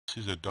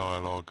This is a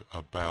dialogue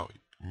about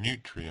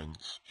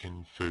nutrients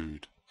in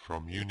food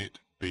from Unit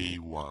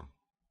B1.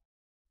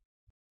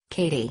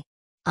 Katie,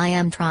 I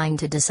am trying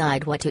to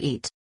decide what to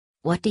eat.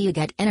 What do you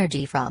get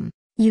energy from?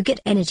 You get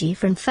energy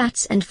from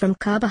fats and from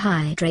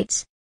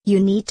carbohydrates.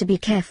 You need to be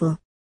careful.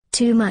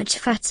 Too much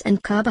fats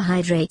and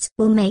carbohydrates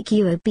will make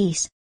you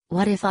obese.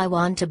 What if I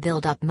want to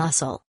build up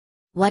muscle?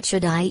 What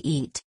should I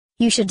eat?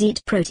 You should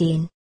eat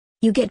protein.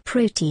 You get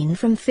protein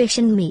from fish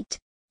and meat.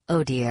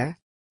 Oh dear.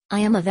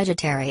 I am a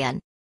vegetarian.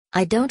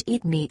 I don't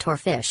eat meat or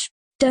fish.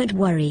 Don't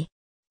worry.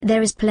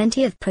 There is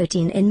plenty of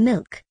protein in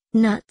milk,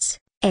 nuts,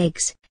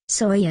 eggs,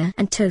 soya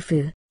and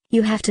tofu.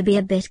 You have to be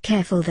a bit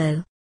careful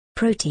though.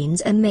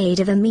 Proteins are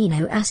made of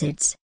amino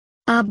acids.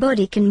 Our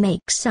body can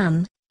make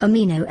some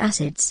amino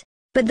acids,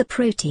 but the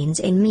proteins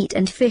in meat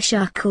and fish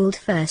are called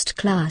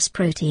first-class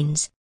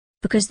proteins,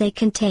 because they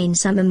contain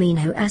some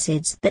amino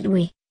acids that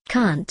we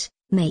can't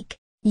make.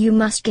 You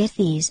must get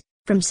these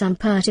from some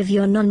part of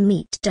your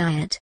non-meat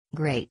diet.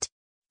 Great.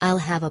 I'll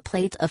have a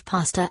plate of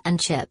pasta and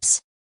chips.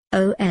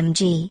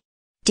 OMG.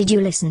 Did you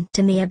listen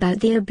to me about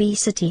the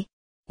obesity?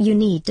 You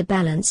need to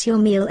balance your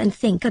meal and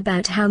think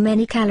about how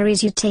many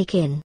calories you take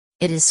in.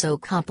 It is so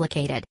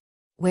complicated.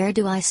 Where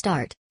do I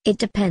start? It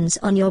depends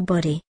on your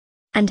body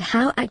and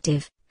how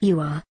active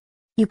you are.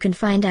 You can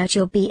find out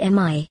your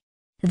BMI.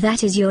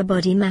 That is your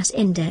body mass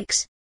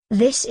index.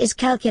 This is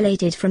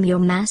calculated from your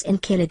mass in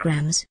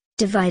kilograms,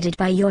 divided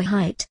by your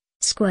height,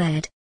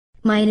 squared.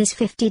 Mine is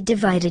 50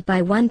 divided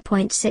by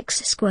 1.6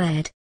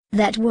 squared.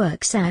 That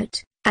works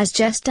out as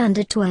just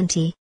under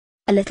 20.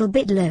 A little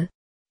bit low.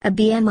 A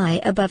BMI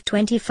above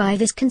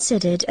 25 is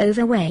considered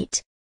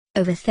overweight.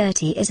 Over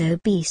 30 is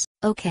obese.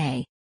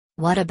 Okay.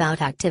 What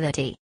about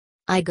activity?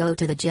 I go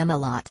to the gym a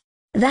lot.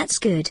 That's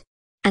good.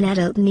 An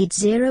adult needs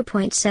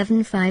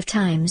 0.75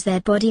 times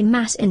their body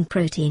mass in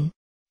protein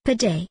per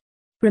day.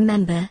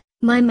 Remember,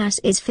 my mass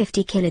is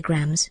 50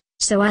 kilograms,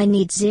 so I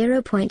need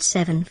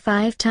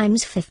 0.75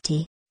 times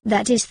 50.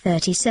 That is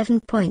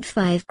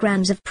 37.5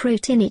 grams of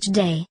protein each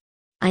day.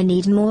 I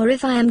need more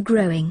if I am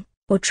growing,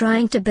 or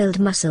trying to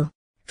build muscle.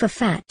 For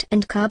fat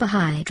and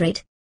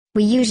carbohydrate,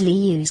 we usually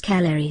use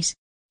calories.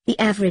 The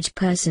average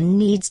person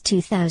needs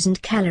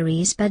 2,000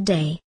 calories per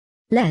day.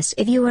 Less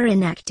if you are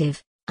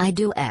inactive. I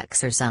do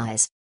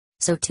exercise.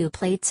 So 2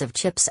 plates of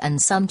chips and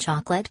some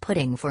chocolate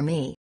pudding for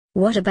me.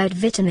 What about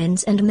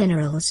vitamins and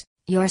minerals?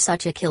 You're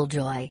such a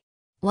killjoy.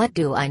 What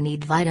do I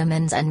need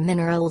vitamins and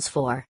minerals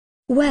for?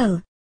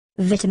 Well,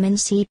 vitamin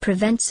C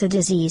prevents a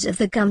disease of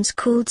the gums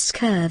called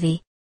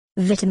scurvy.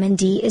 Vitamin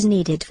D is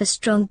needed for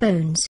strong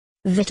bones.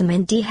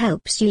 Vitamin D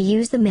helps you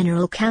use the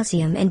mineral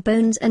calcium in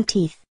bones and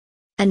teeth.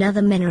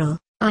 Another mineral,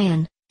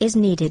 iron, is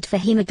needed for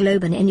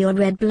hemoglobin in your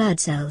red blood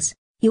cells.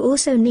 You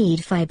also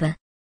need fiber.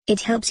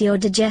 It helps your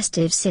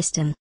digestive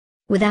system.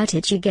 Without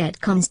it you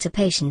get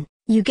constipation.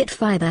 You get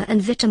fiber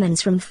and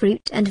vitamins from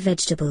fruit and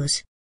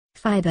vegetables.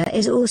 Fiber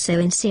is also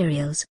in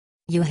cereals.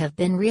 You have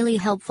been really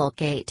helpful,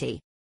 Katie.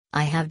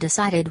 I have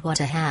decided what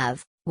to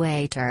have.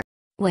 Waiter,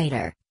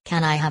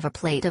 can I have a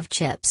plate of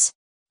chips?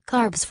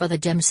 Carbs for the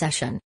gym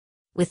session.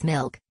 With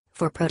milk,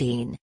 for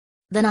protein.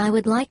 Then I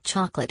would like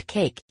chocolate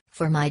cake,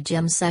 for my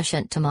gym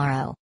session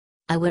tomorrow.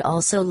 I would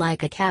also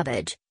like a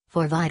cabbage,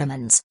 for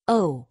vitamins.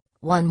 Oh,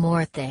 one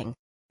more thing.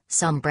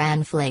 Some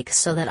bran flakes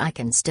so that I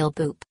can still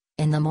poop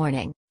in the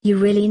morning. You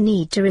really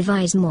need to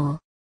revise more.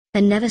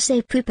 And never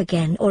say poop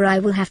again or I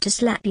will have to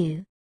slap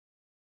you.